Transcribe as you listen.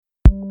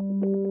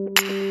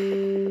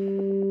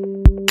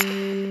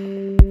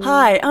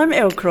Hi, I'm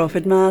Elle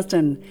Crawford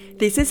Marsden.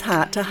 This is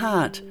Heart to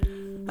Heart,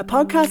 a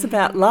podcast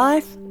about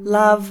life,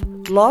 love,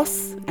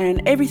 loss,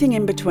 and everything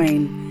in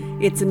between.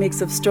 It's a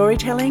mix of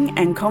storytelling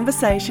and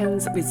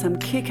conversations with some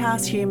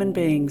kick-ass human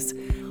beings,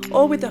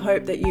 all with the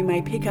hope that you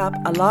may pick up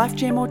a life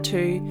gem or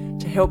two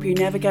to help you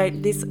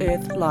navigate this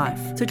earth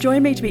life. So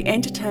join me to be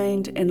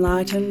entertained,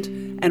 enlightened,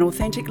 and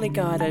authentically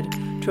guided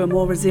to a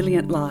more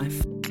resilient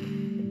life.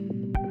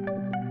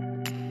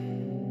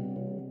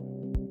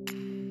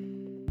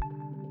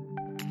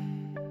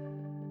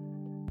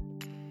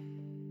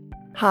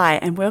 Hi,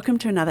 and welcome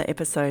to another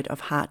episode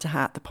of Heart to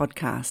Heart, the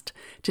podcast.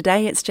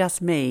 Today it's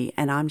just me,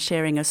 and I'm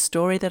sharing a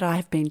story that I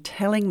have been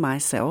telling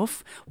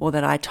myself, or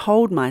that I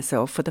told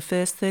myself for the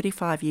first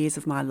 35 years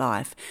of my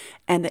life,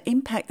 and the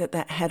impact that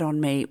that had on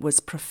me was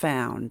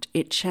profound.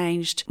 It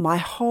changed my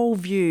whole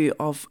view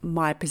of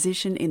my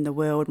position in the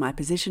world, my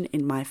position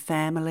in my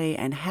family,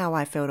 and how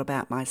I felt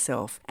about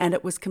myself, and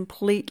it was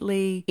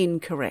completely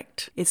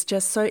incorrect. It's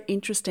just so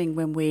interesting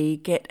when we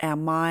get our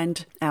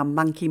mind, our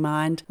monkey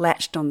mind,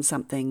 latched on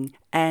something,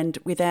 and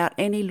without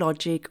any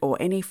logic or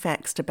any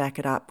facts to back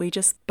it up, we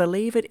just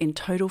believe it in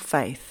total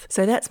faith.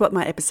 So that's what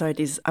my episode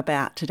is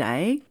about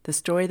today. The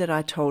story that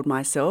I told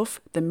myself,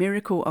 the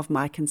miracle of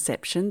my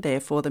conception,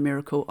 therefore the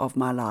miracle of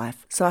my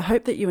life. So I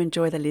hope that you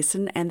enjoy the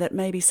listen and that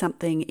maybe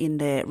something in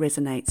there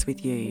resonates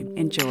with you.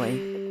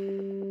 Enjoy.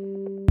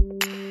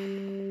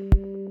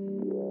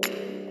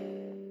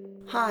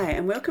 Hi,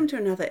 and welcome to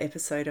another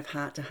episode of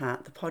Heart to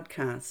Heart, the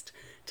podcast.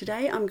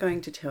 Today I'm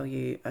going to tell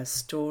you a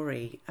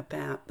story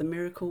about the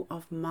miracle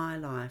of my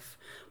life.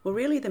 Well,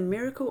 really the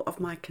miracle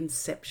of my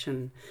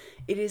conception.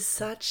 It is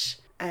such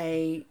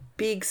a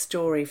big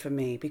story for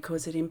me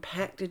because it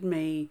impacted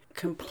me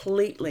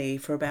completely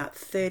for about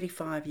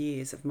 35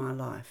 years of my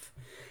life.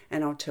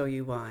 And I'll tell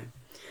you why.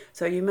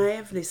 So you may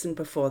have listened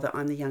before that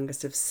I'm the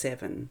youngest of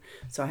 7.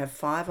 So I have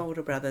 5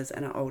 older brothers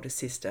and an older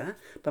sister.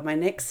 But my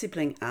next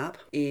sibling up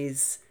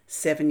is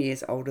 7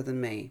 years older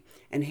than me,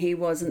 and he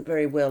wasn't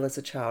very well as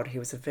a child. He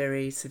was a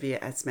very severe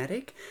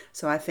asthmatic,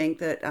 so I think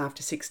that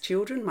after 6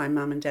 children, my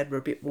mum and dad were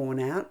a bit worn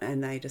out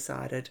and they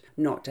decided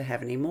not to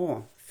have any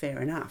more.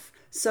 Fair enough.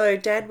 So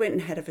dad went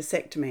and had a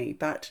vasectomy,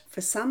 but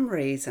for some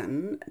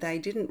reason they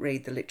didn't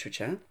read the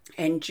literature,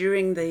 and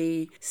during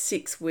the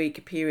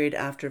 6-week period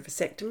after a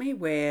vasectomy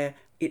where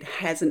it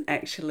hasn't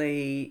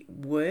actually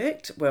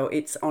worked, well,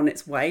 it's on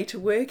its way to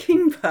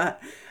working, but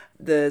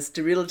the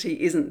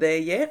sterility isn't there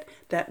yet,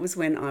 that was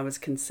when I was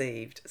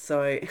conceived.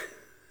 So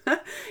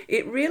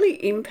it really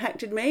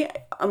impacted me.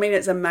 I mean,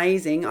 it's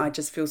amazing. I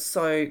just feel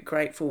so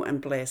grateful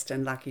and blessed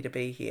and lucky to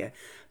be here.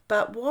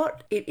 But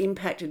what it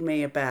impacted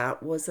me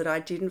about was that I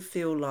didn't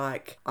feel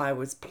like I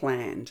was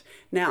planned.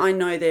 Now, I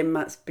know there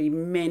must be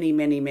many,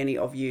 many, many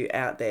of you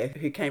out there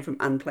who came from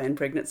unplanned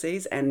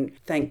pregnancies, and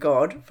thank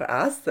God for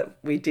us that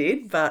we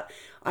did. But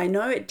I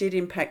know it did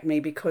impact me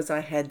because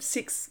I had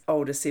 6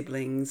 older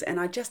siblings and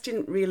I just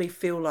didn't really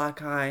feel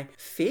like I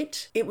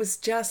fit. It was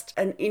just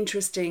an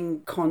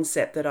interesting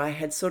concept that I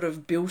had sort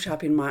of built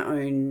up in my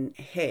own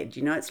head.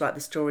 You know, it's like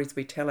the stories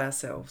we tell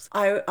ourselves.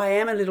 I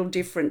am a little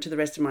different to the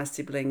rest of my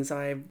siblings.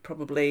 I'm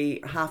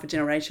probably half a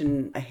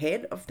generation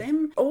ahead of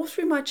them. All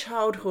through my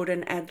childhood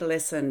and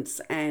adolescence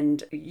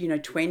and,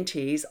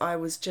 20s, I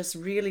was just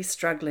really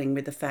struggling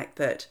with the fact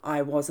that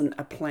I wasn't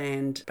a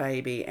planned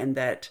baby and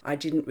that I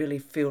didn't really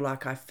feel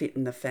like I fit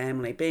in the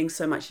family, being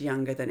so much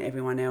younger than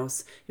everyone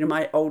else.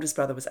 My oldest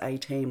brother was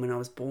 18 when I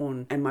was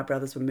born, and my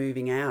brothers were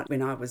moving out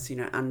when I was,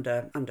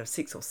 under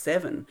 6 or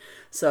 7.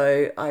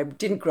 So I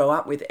didn't grow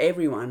up with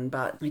everyone,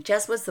 but it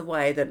just was the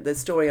way that the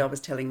story I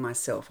was telling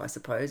myself, I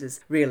suppose,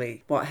 is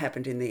really what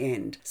happened in the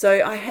end.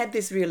 So I had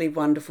this really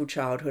wonderful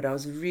childhood. I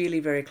was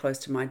really very close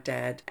to my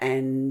dad,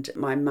 and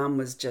my mum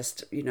was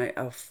just,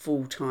 a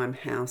full-time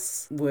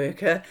house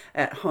worker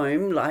at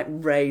home, like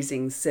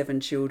raising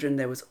 7 children.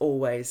 There was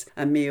always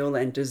a meal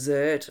and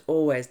dessert,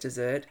 always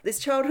dessert. This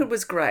childhood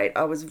was great.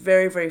 I was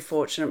very, very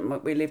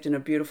fortunate. We lived in a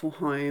beautiful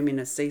home in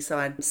a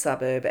seaside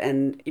suburb,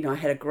 and, I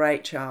had a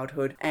great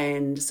childhood.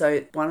 And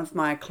so one of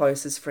my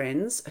closest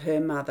friends, her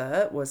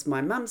mother was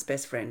my mum's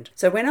best friend.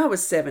 So when I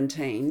was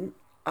 17,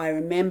 I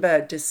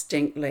remember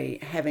distinctly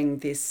having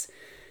this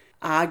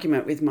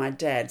argument with my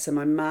dad. So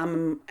my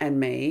mum and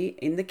me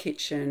in the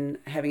kitchen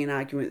having an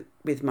argument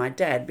with my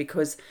dad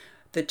because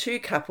the two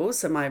couples,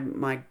 so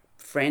my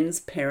friend's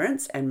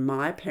parents and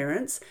my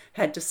parents,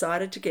 had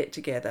decided to get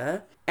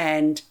together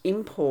and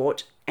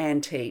import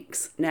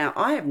antiques. Now,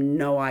 I have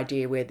no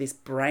idea where this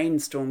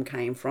brainstorm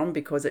came from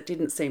because it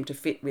didn't seem to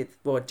fit with,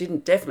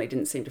 definitely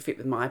didn't seem to fit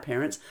with my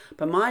parents,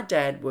 but my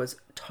dad was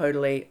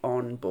totally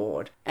on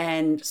board.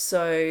 And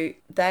so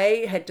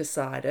they had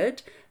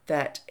decided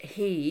that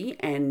he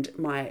and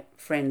my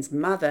friend's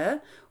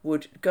mother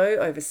would go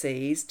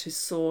overseas to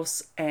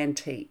source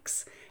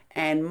antiques.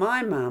 And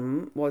my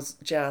mum was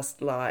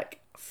just like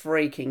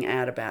freaking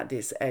out about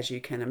this, as you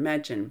can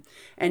imagine.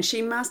 And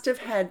she must have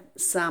had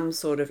some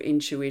sort of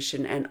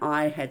intuition, and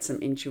I had some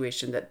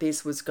intuition that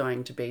this was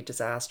going to be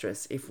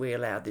disastrous if we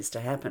allowed this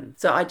to happen.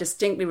 So I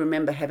distinctly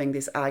remember having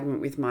this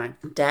argument with my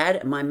dad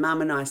and my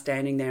mum and I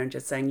standing there and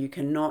just saying, you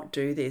cannot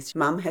do this.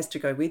 Mum has to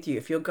go with you.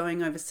 If you're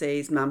going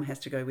overseas, mum has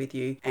to go with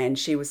you. And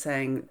she was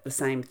saying the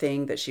same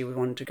thing, that she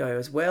wanted to go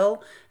as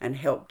well and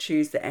help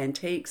choose the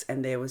antiques.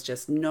 And there was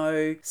just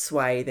no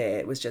sway there.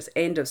 It was just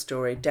end of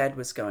story. Dad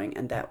was going,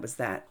 and that was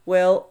that.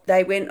 Well,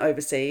 they went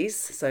overseas,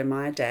 so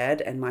my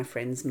dad and my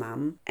friend's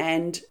mum.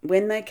 And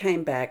when they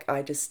came back,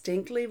 I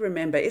distinctly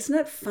remember, isn't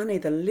it funny,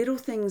 the little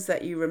things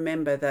that you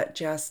remember that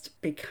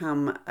just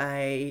become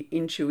a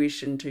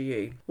intuition to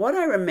you. What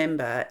I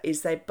remember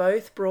is they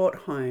both brought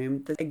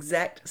home the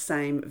exact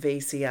same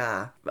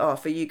VCR. Oh,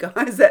 for you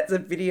guys, that's a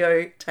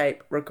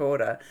videotape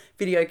recorder,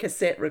 video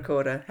cassette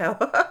recorder, how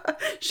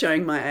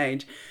showing my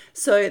age.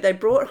 So they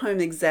brought home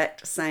the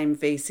exact same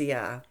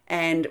VCR.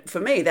 And for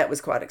me, that was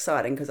quite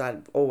exciting because I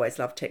always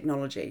loved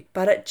technology.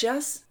 But it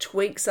just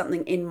tweaked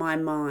something in my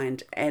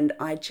mind, and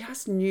I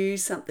just knew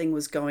something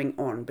was going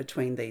on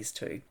between these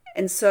two.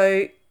 And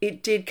so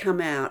it did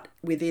come out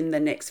within the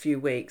next few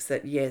weeks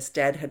that, yes,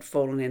 Dad had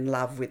fallen in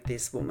love with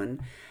this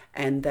woman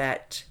and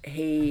that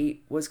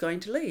he was going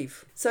to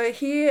leave. So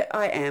here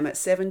I am at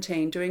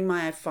 17 doing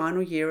my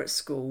final year at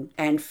school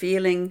and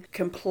feeling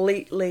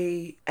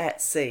completely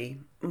at sea.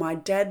 My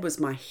dad was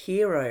my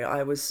hero.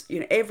 I was,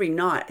 every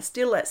night,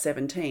 still at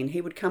 17,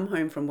 he would come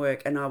home from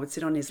work and I would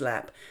sit on his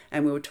lap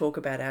and we would talk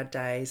about our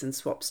days and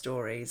swap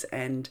stories.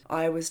 And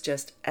I was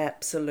just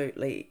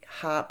absolutely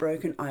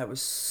heartbroken. I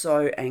was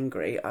so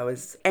angry. I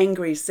was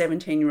angry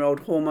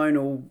 17-year-old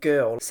hormonal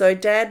girl. So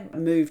Dad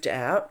moved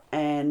out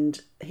and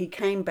he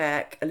came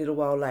back a little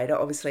while later.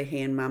 Obviously,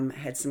 he and Mum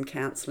had some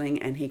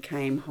counselling and he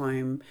came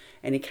home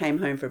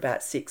for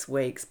about 6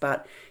 weeks,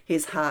 but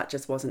his heart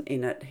just wasn't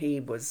in it. He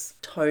was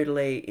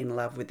totally in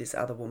love with this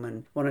other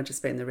woman, wanted to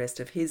spend the rest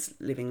of his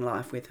living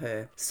life with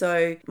her.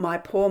 So my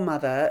poor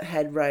mother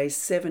had raised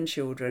 7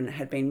 children,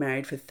 had been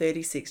married for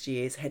 36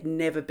 years, had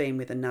never been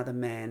with another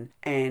man,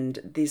 and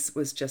this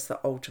was just the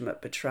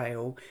ultimate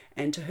betrayal.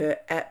 And to her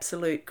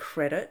absolute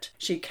credit,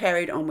 she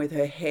carried on with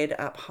her head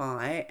up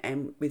high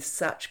and with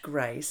such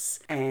grace,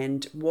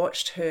 and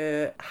watched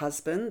her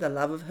husband, the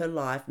love of her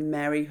life,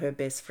 marry her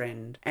best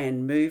friend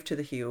and move to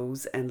the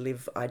hills and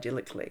live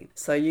idyllically.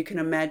 So you can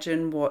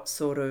imagine what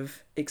sort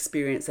of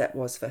experience that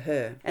was for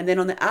her. And then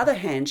on the other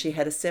hand, she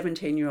had a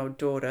 17-year-old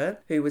daughter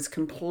who was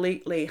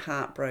completely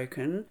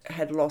heartbroken,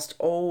 had lost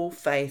all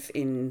faith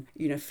in,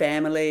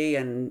 family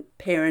and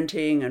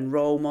parenting and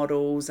role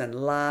models and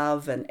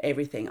love and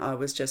everything. I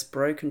was just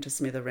broken to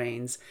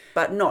smithereens,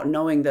 but not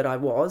knowing that I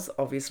was,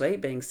 obviously,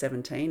 being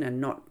 17 and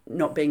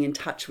not being in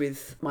touch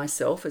with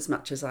myself as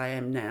much as I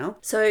am now.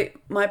 So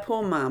my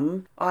poor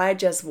mum, I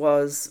just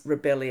was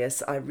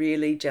rebellious. I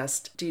really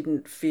just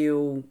didn't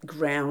feel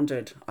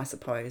grounded, I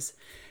suppose.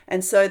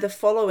 And so the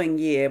following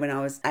year, when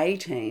I was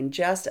 18,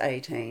 just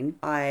 18,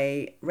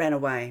 I ran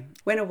away.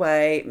 Went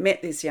away,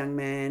 met this young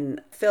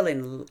man, fell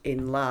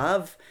in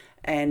love,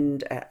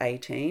 and at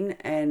 18,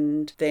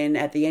 and then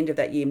at the end of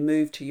that year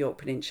moved to York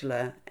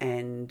Peninsula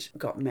and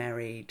got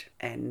married,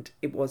 and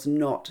it was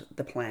not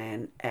the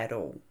plan at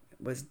all.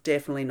 Was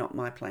definitely not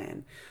my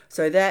plan.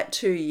 So that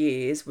 2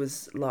 years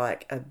was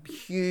like a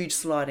huge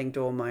sliding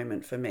door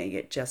moment for me.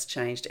 It just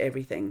changed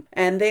everything.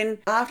 And then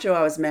after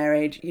I was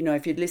married,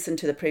 if you'd listened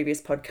to the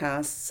previous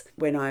podcasts,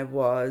 when I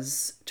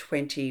was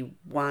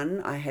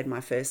 21, I had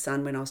my first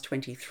son. When I was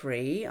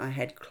 23, I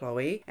had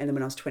Chloe. And then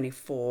when I was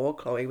 24,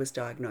 Chloe was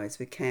diagnosed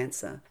with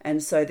cancer.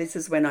 And so this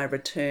is when I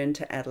returned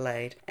to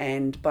Adelaide.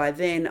 And by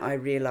then I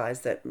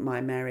realised that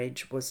my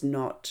marriage was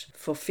not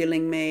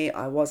fulfilling me.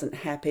 I wasn't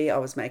happy. I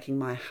was making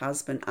my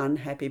husband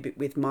unhappy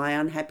with my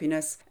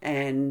unhappiness.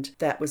 And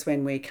that was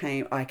when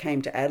I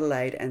came to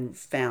Adelaide and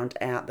found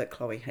out that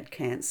Chloe had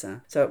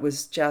cancer. So it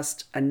was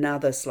just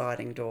another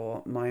sliding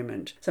door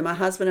moment. So my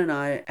husband and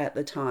I at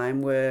the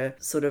time were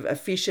sort of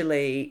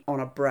officially on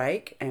a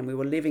break, and we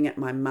were living at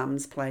my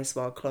mum's place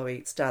while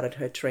Chloe started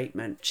her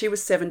treatment. She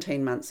was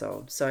 17 months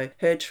old, so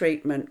her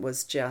treatment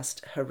was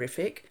just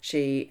horrific.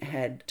 She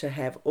had to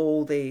have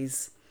all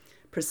these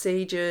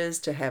procedures,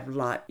 to have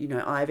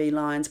IV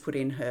lines put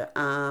in her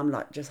arm,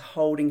 just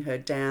holding her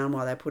down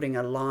while they're putting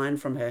a line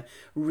from her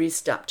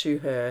wrist up to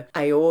her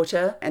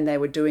aorta, and they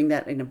were doing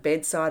that in a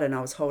bedside and I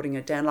was holding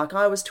her down.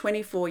 I was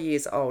 24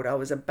 years old, I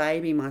was a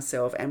baby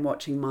myself, and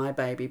watching my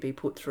baby be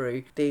put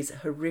through these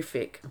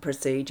horrific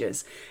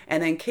procedures,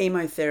 and then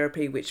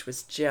chemotherapy, which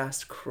was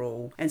just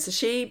cruel. And so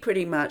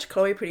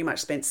Chloe pretty much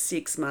spent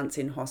 6 months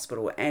in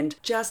hospital, and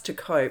just to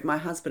cope, my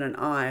husband and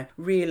I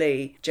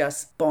really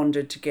just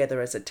bonded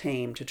together as a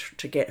team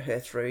to get her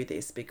through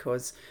this,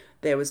 because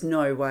there was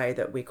no way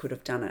that we could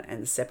have done it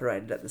and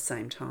separated at the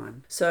same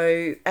time.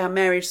 So our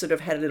marriage sort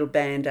of had a little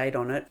band-aid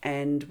on it,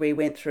 and we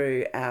went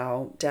through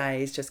our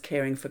days just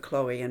caring for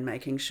Chloe and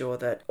making sure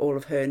that all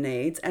of her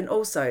needs, and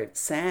also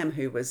Sam,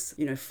 who was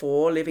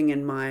 4, living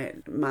in my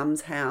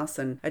mum's house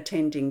and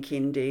attending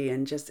kindy,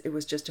 and it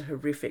was just a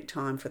horrific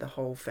time for the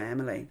whole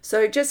family.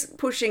 So just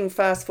pushing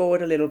fast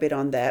forward a little bit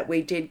on that,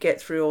 we did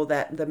get through all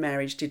that. The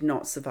marriage did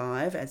not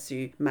survive, as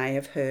you may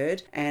have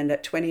heard, and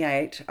at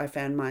 28 I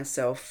found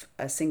myself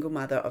a single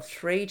mother of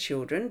 3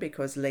 children,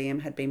 because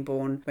Liam had been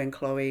born when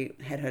Chloe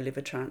had her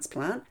liver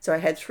transplant. So I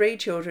had 3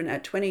 children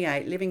at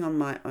 28, living on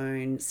my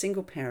own,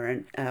 single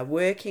parent,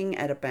 working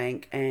at a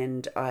bank,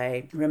 and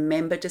I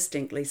remember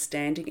distinctly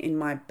standing in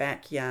my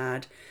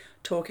backyard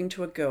talking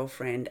to a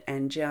girlfriend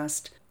and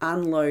just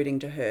unloading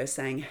to her,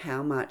 saying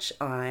how much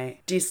I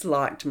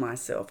disliked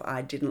myself.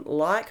 I didn't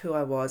like who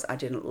I was. I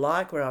didn't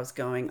like where I was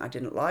going. I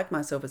didn't like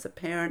myself as a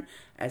parent,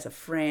 as a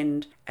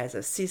friend, as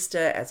a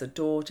sister, as a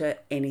daughter,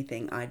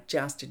 anything. I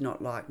just did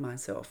not like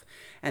myself.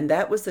 And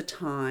that was the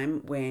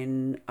time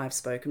when, I've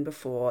spoken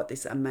before,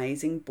 this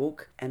amazing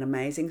book and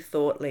amazing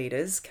thought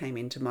leaders came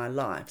into my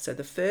life. So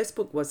the first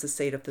book was The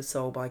Seed of the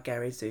Soul by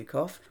Gary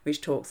Zukav,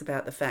 which talks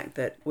about the fact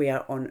that we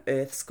are on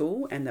Earth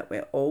School and that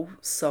we're all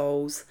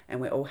souls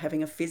and we're all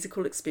having a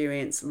physical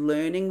experience,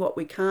 learning what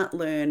we can't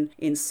learn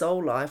in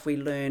soul life, we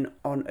learn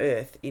on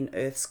Earth, in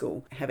Earth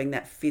School, having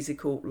that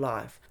physical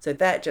life. So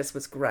that just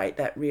was great.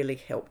 That really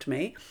helped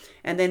me.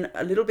 And then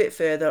a little bit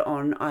further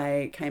on,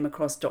 I came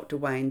across Dr.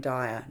 Wayne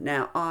Dyer.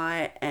 Now,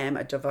 I am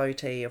a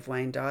devotee of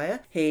Wayne Dyer.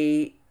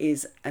 He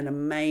is an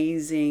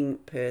amazing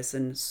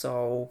person,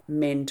 soul,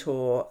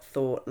 mentor,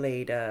 thought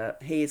leader.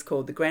 He is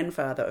called the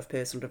grandfather of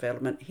personal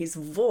development. His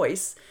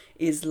voice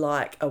is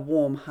like a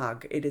warm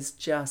hug. It is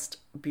just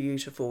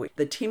beautiful.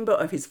 The timbre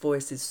of his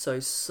voice is so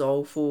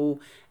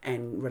soulful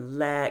and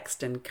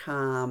relaxed and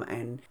calm,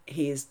 and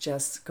he has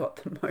just got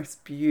the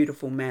most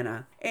beautiful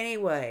manner.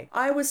 Anyway,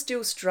 I was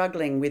still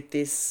struggling with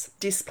this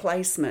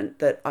displacement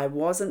that I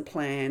wasn't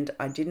planned.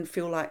 I didn't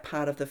feel like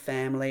part of the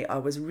family. I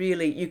was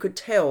really, you could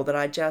tell that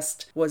I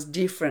just was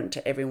different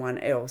to everyone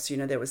else.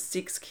 There was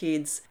 6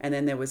 kids and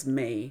then there was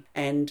me,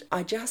 and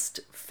I just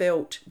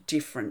felt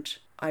different.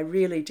 I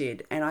really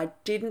did. And I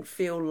didn't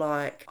feel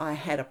like I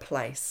had a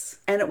place.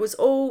 And it was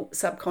all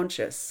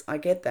subconscious. I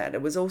get that.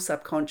 It was all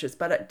subconscious,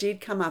 but it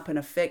did come up and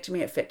affect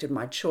me. It affected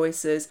my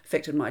choices,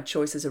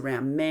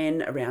 around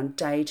men, around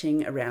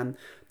dating, around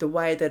the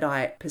way that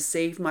I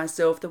perceived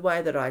myself, the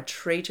way that I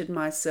treated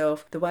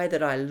myself, the way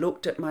that I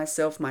looked at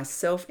myself, my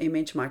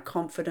self-image, my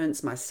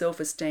confidence, my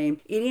self-esteem.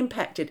 It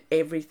impacted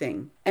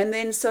everything. And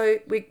then so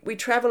we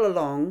travel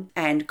along,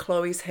 and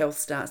Chloe's health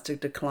starts to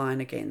decline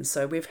again.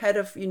 So we've had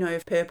a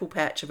purple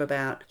patch of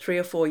about 3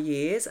 or 4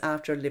 years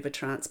after a liver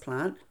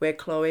transplant where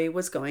Chloe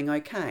was going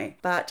okay.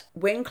 But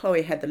when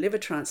Chloe had the liver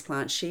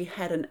transplant, she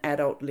had an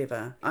adult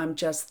liver. I'm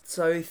just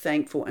so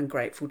thankful and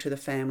grateful to the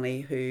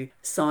family who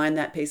signed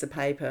that piece of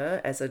paper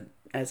as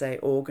a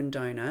organ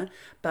donor.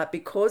 But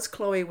because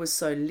Chloe was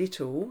so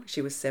little,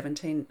 she was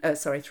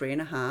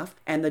 3.5,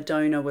 and the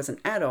donor was an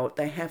adult,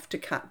 they have to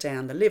cut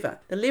down the liver.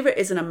 The liver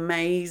is an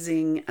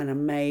amazing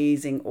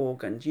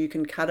organ. You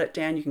can cut it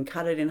down, you can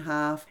cut it in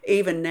half.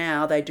 Even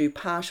now they do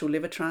partial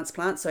liver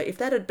transplants. So if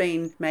that had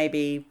been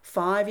maybe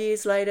 5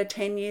 years later,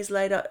 10 years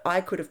later,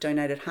 I could have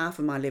donated half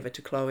of my liver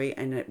to Chloe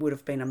and it would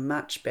have been a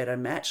much better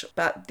match.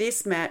 But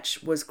this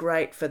match was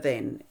great for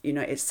then.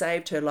 It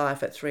saved her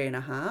life at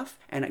 3.5,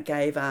 and it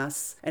gave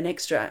us an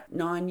extra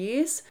 9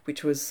 years,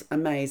 which was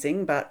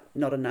amazing, but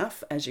not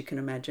enough, as you can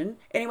imagine.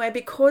 Anyway,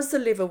 because the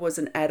liver was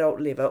an adult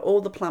liver,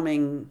 all the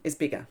plumbing is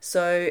bigger.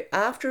 So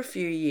after a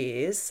few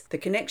years, the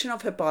connection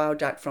of her bile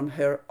duct from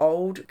her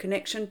old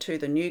connection to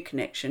the new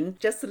connection,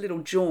 just the little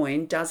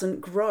join, doesn't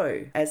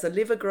grow. As the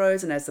liver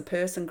grows and as the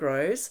person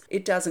grows,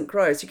 it doesn't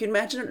grow. So you can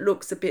imagine it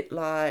looks a bit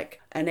like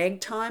an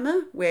egg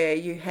timer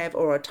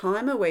or a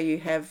timer where you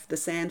have the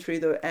sand through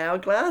the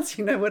hourglass,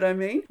 you know what I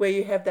mean? Where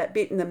you have that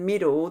bit in the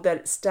middle that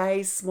it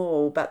stays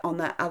small, but on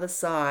the other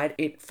side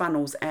it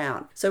funnels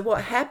out. So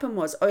what happened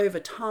was, over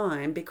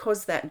time,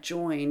 because that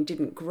join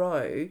didn't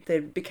grow,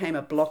 there became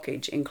a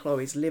blockage in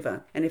Chloe's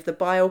liver. And if the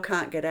bile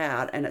can't get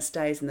out and it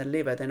stays in the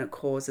liver, then it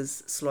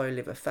causes slow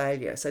liver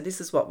failure. So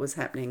this is what was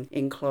happening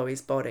in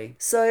Chloe's body.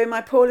 So my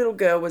poor little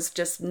girl was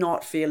just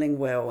not feeling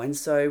well. And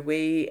so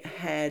we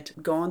had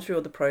gone through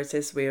all the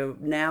process. We're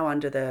now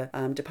under the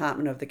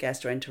department of the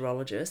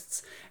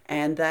gastroenterologists,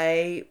 and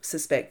they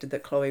suspected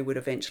that Chloe would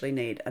eventually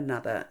need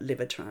another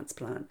liver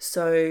transplant.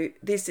 So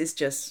this is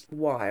just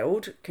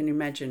wild. Can you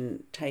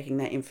imagine taking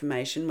that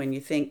information when you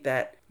think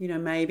that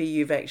maybe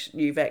you've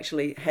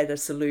actually had a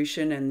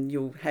solution and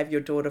you'll have your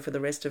daughter for the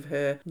rest of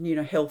her,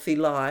 healthy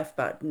life.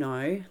 But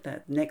no,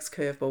 that next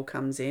curveball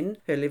comes in.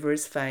 Her liver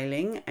is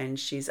failing and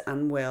she's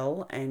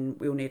unwell and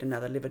we'll need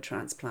another liver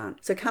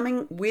transplant. So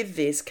coming with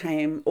this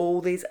came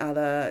all these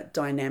other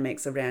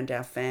dynamics around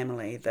our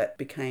family that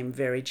became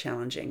very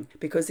challenging,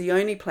 because the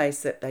only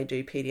place that they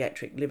do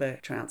pediatric liver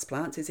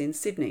transplants is in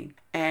Sydney.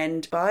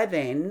 And by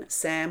then,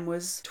 Sam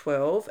was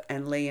 12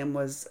 and Liam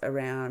was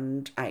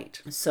around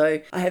 8.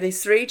 So I have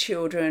these 3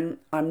 children.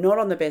 I'm not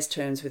on the best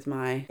terms with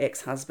my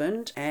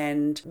ex-husband,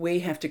 and we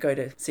have to go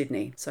to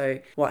Sydney. So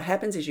what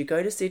happens is you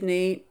go to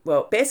Sydney.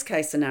 Well, best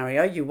case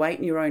scenario, you wait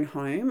in your own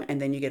home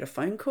and then you get a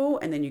phone call,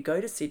 and then you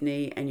go to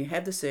Sydney and you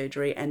have the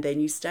surgery, and then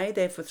you stay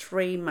there for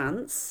 3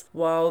 months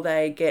while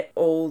they get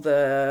all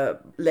the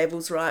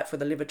levels right for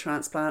the liver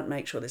transplant,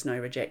 make sure there's no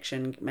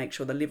rejection, make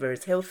sure the liver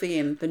is healthy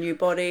in the new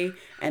body,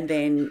 and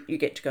then you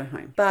get to go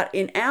home. But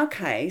in our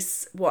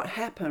case, what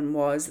happened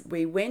was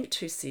we went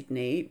to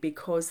Sydney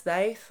because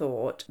they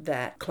thought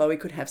that Chloe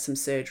could have some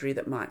surgery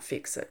that might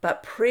fix it.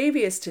 But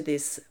previous to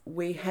this,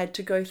 we had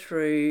to go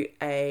through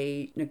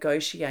a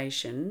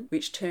negotiation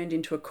which turned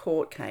into a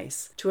court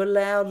case to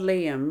allow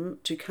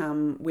Liam to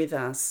come with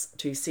us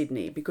to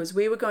Sydney, because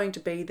we were going to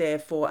be there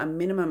for a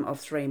minimum of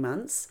 3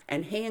 months,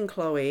 and he and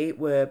Chloe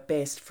were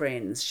best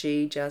friends.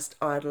 She just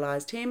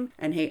idolised him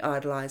and he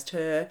idolised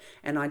her,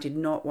 and I did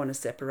not want to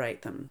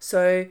separate them.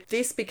 So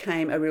this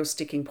became a real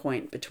sticking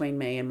point between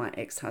me and my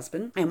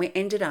ex-husband, and we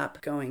ended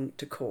up going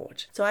to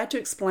court. So I had to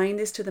explain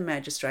this to the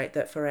magistrate,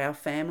 that for our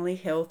family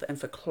health and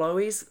for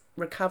Chloe's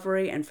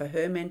recovery and for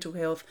her mental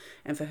health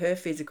and for her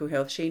physical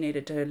health, she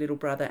needed her little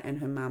brother and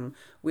her mum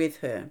with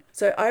her.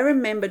 So I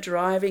remember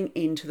driving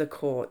into the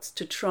courts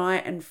to try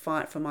and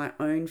fight for my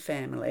own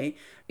family.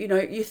 You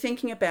know, you're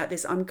thinking about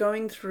this, I'm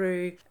going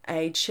through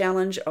a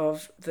challenge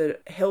of the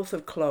health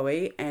of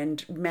Chloe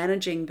and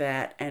managing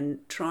that and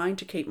trying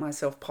to keep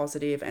myself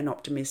positive and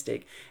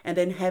optimistic, and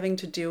then having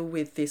to deal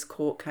with this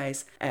court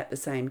case at the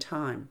same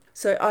time.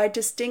 So I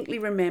distinctly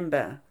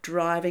remember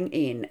driving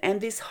in,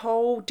 and this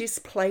whole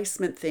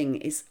displacement thing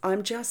is,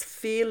 I'm just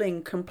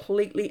feeling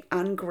completely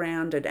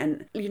ungrounded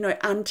and,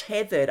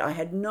 untethered. I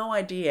had no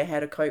idea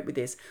how to cope with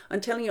this. I'm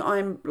telling you,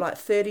 I'm like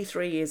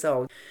 33 years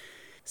old.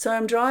 So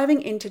I'm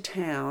driving into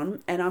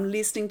town and I'm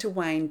listening to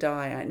Wayne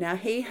Dyer. Now,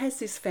 he has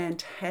this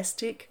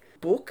fantastic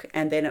book,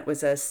 and then it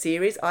was a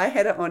series. I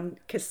had it on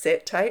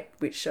cassette tape,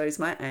 which shows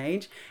my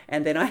age,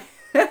 and then I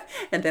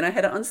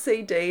had it on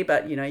CD,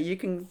 but you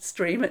can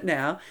stream it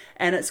now,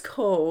 and it's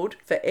called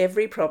For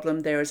Every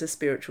Problem There Is a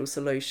Spiritual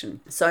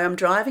Solution. So I'm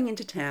driving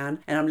into town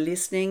and I'm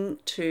listening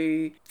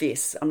to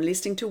this. I'm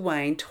listening to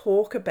Wayne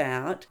talk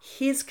about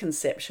his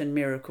conception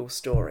miracle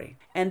story,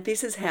 and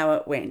this is how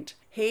it went.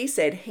 He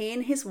said he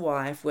and his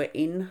wife were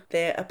in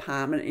their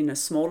apartment, in a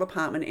small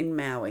apartment in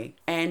Maui,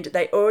 and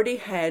they already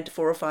had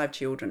 4 or 5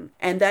 children,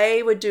 and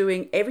they were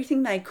doing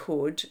everything they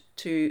could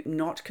to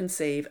not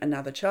conceive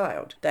another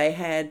child. They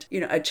had,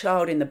 a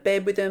child in the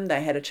bed with them,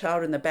 they had a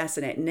child in the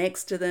bassinet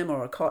next to them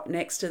or a cot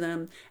next to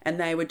them, and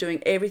they were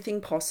doing everything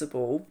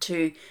possible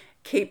to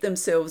keep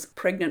themselves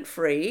pregnant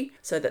free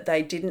so that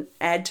they didn't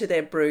add to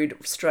their brood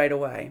straight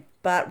away.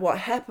 But what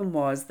happened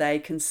was they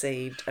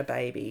conceived a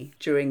baby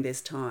during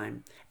this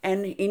time.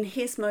 And in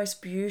his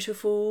most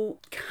beautiful,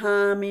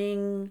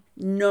 calming,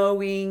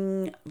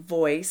 knowing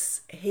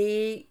voice,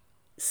 he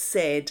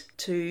said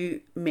to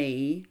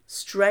me,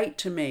 straight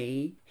to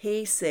me,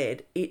 he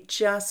said, "It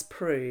just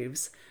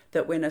proves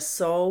that when a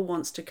soul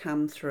wants to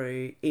come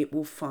through, it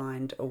will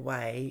find a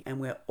way, and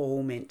we're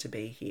all meant to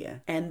be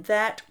here." And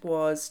that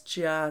was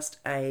just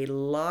a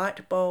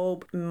light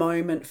bulb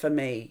moment for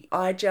me.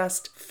 I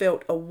just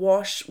felt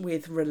awash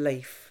with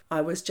relief. I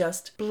was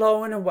just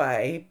blown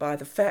away by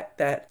the fact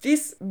that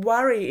this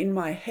worry in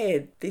my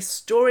head, this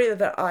story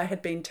that I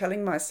had been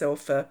telling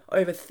myself for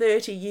over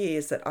 30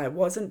 years, that I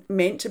wasn't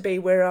meant to be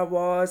where I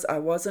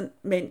wasn't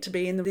meant to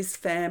be in this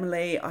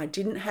family, I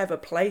didn't have a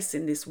place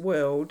in this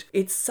world,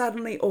 it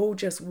suddenly all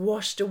just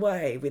washed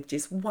away with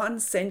just one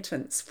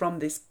sentence from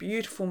this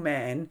beautiful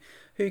man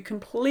who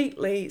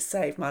completely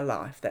saved my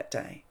life that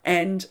day.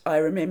 And I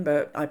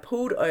remember I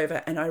pulled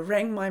over and I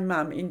rang my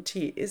mum in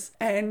tears,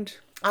 and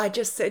I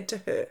just said to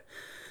her,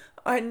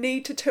 "I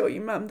need to tell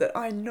you, Mum, that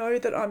I know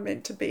that I'm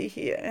meant to be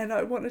here, and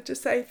I wanted to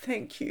say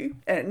thank you."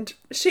 And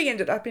she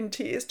ended up in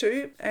tears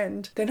too,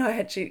 and then I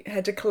had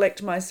to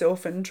collect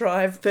myself and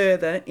drive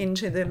further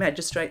into the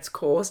magistrate's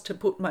course to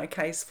put my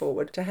case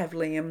forward to have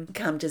Liam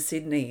come to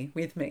Sydney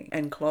with me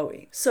and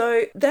Chloe.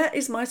 So that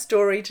is my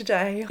story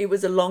today. It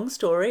was a long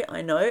story,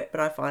 I know,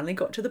 but I finally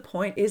got to the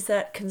point, is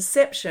that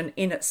conception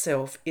in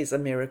itself is a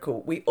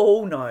miracle. We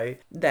all know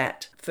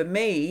that. For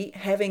me,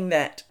 having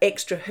that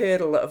extra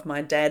hurdle of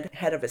my dad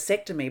had a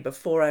vasectomy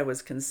before I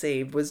was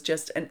conceived was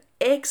just an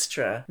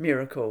extra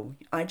miracle.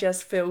 I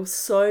just feel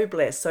so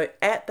blessed. So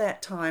at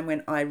that time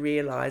when I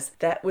realized,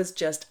 that was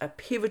just a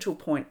pivotal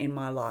point in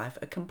my life,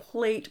 a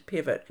complete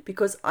pivot,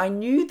 because I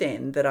knew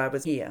then that I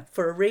was here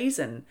for a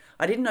reason.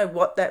 I didn't know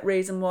what that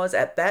reason was.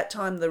 At that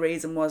time, the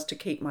reason was to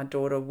keep my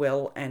daughter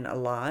well and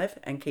alive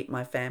and keep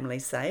my family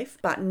safe.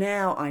 But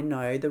now I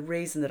know the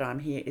reason that I'm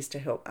here is to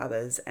help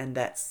others, and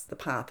that's the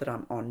path that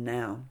I'm on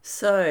now.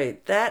 So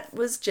that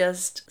was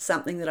just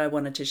something that I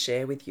wanted to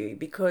share with you,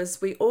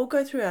 because we all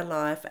go through our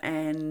life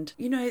And,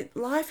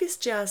 life is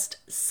just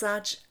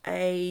such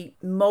a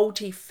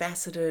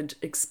multifaceted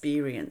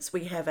experience.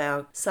 We have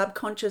our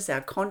subconscious,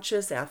 our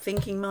conscious, our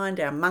thinking mind,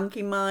 our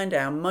monkey mind,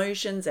 our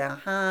emotions, our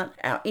heart,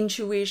 our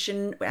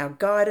intuition, our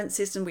guidance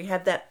system. We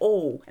have that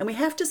all. And we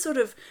have to sort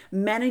of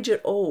manage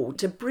it all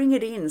to bring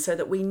it in so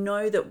that we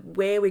know that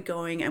where we're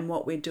going and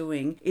what we're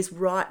doing is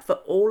right for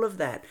all of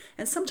that.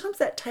 And sometimes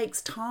that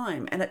takes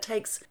time and it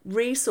takes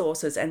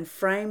resources and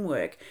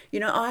framework.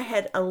 I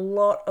had a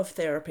lot of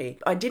therapy.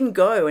 I didn't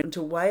go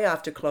until way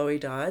after Chloe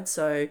died.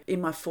 So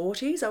in my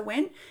 40s I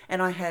went,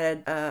 and I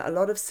had a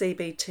lot of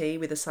CBT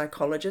with a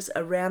psychologist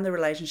around the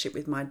relationship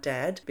with my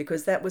dad,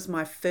 because that was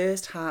my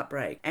first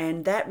heartbreak.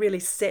 And that really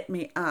set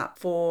me up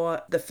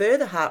for the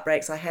further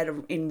heartbreaks I had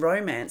in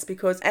romance,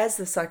 because as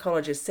the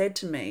psychologist said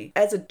to me,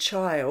 as a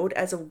child,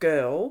 as a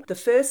girl, the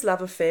first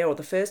love affair or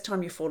the first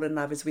time you fall in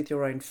love is with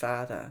your own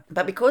father.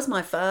 But because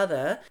my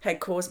father had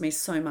caused me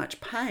so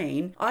much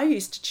pain, I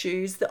used to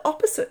choose the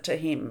opposite to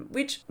him,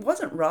 which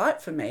wasn't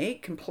right for me,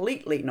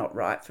 completely not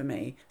right for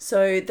me.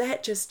 So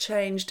that just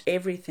changed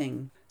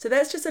everything. So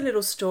that's just a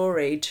little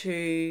story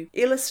to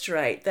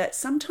illustrate that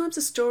sometimes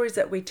the stories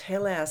that we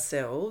tell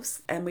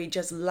ourselves, and we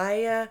just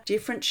layer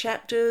different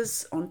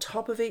chapters on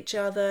top of each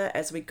other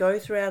as we go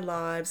through our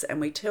lives,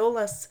 and we tell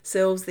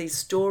ourselves these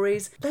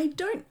stories, they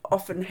don't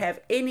often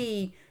have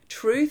any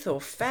truth or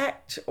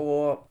fact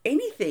or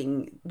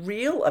anything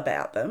real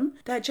about them.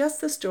 They're just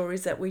the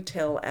stories that we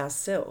tell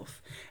ourselves.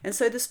 And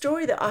so the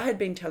story that I had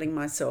been telling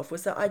myself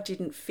was that I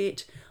didn't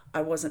fit,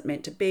 I wasn't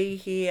meant to be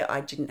here, I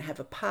didn't have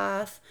a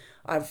path,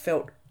 I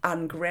felt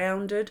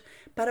ungrounded,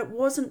 but it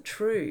wasn't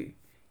true.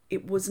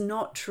 It was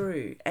not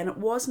true. And it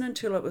wasn't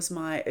until it was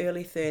my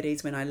early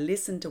 30s when I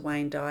listened to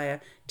Wayne Dyer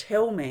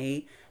tell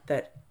me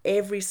that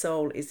every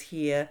soul is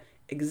here,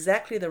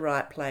 exactly the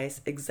right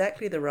place,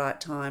 exactly the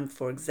right time,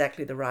 for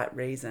exactly the right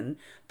reason,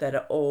 that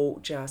it all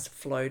just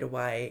flowed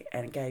away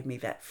and gave me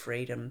that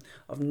freedom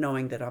of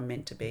knowing that I'm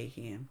meant to be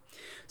here.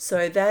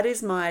 So that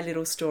is my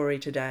little story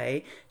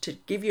today, to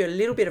give you a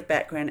little bit of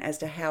background as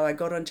to how I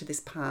got onto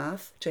this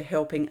path to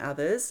helping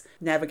others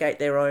navigate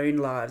their own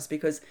lives.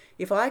 Because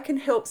if I can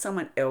help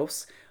someone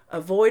else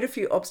avoid a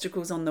few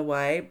obstacles on the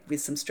way with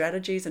some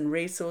strategies and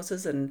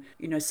resources and,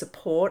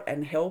 support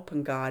and help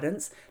and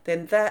guidance,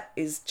 then that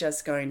is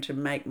just going to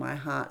make my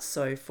heart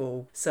so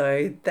full.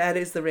 So that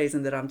is the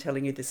reason that I'm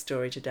telling you this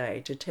story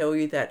today, to tell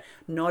you that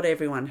not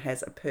everyone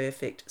has a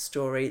perfect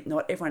story.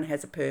 Not everyone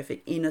has a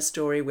perfect inner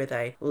story where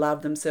they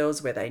love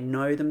themselves, where they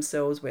know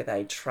themselves, where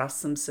they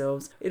trust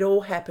themselves. It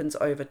all happens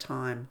over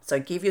time. So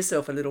give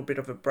yourself a little bit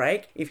of a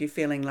break if you're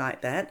feeling like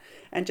that,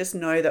 and just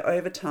know that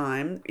over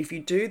time, if you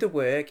do the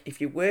work,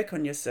 if you work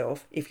on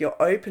yourself, if you're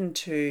open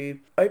to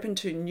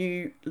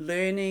new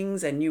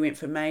learnings and new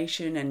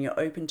information, and you're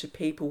open to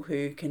people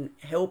who can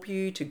help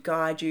you, to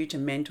guide you, to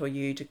mentor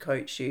you, to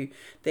coach you,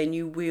 then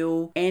you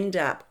will end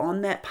up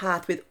on that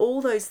path with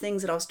all those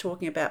things that I was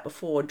talking about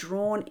before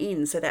drawn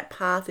in, so that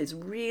path is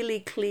really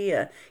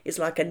clear. It's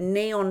like a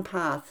neon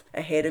path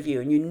ahead of you,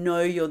 and you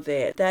know you're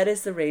there. That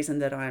is the reason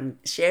that I'm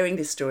sharing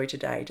this story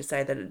today, to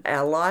say that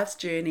our life's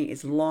journey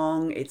is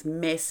long, it's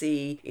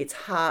messy, it's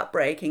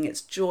heartbreaking,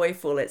 it's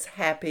joyful, it's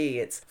happy,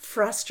 it's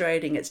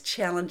frustrating, it's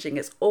challenging,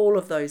 it's all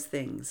of those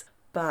things.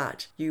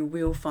 But you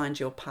will find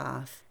your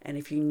path. And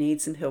if you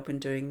need some help in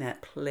doing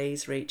that,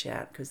 please reach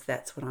out, because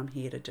that's what I'm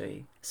here to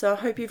do. So I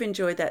hope you've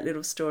enjoyed that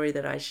little story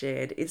that I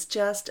shared. It's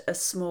just a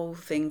small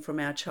thing from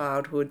our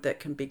childhood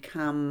that can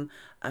become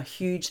a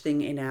huge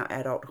thing in our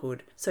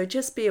adulthood. So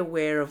just be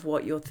aware of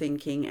what you're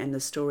thinking and the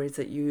stories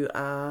that you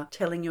are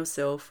telling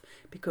yourself,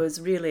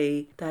 because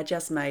really they're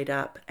just made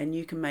up, and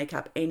you can make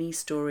up any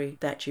story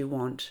that you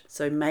want.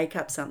 So make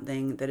up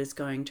something that is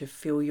going to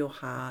fill your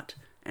heart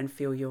and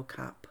fill your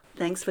cup.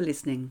 Thanks for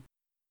listening.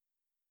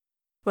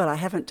 Well, I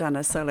haven't done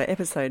a solo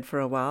episode for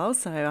a while,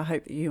 so I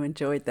hope you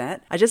enjoyed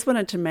that. I just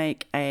wanted to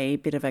make a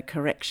bit of a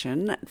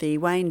correction. The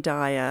Wayne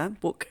Dyer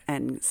book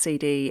and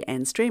CD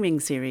and streaming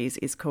series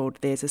is called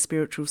There's a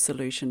Spiritual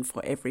Solution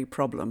for Every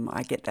Problem.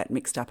 I get that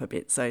mixed up a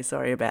bit, so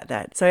sorry about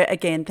that. So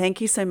again, thank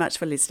you so much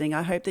for listening.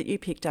 I hope that you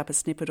picked up a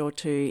snippet or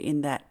two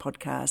in that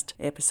podcast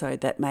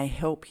episode that may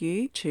help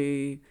you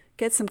to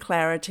get some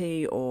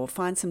clarity or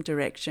find some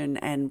direction.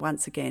 And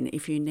once again,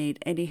 if you need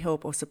any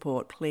help or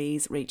support,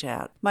 please reach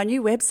out. My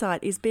new website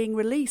is being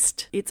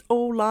released. It's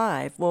all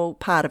live. Well,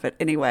 part of it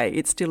anyway.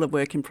 It's still a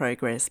work in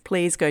progress.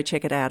 Please go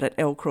check it out at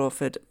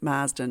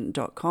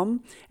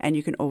lcrawfordmarsden.com, and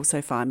you can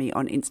also find me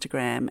on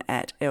Instagram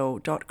at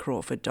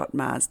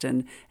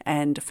l.crawford.marsden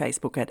and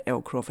Facebook at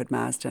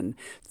lcrawfordmarsden.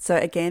 So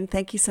again,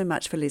 thank you so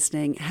much for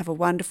listening. Have a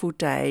wonderful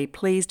day.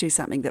 Please do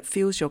something that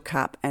fills your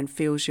cup and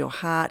fills your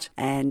heart.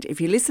 And if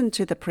you listen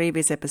to the previous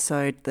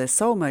episode, the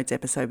Soul Modes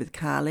episode with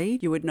Carly,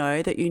 you would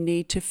know that you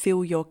need to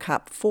fill your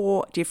cup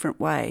 4 different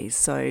ways.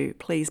 So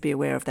please be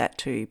aware of that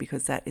too,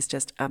 because that is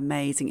just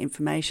amazing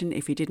information.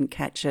 If you didn't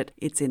catch it,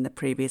 it's in the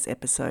previous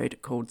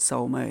episode called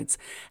Soul Modes.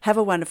 Have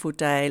a wonderful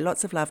day.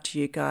 Lots of love to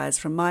you guys.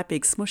 From my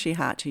big smushy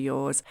heart to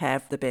yours,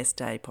 have the best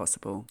day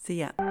possible. See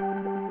ya.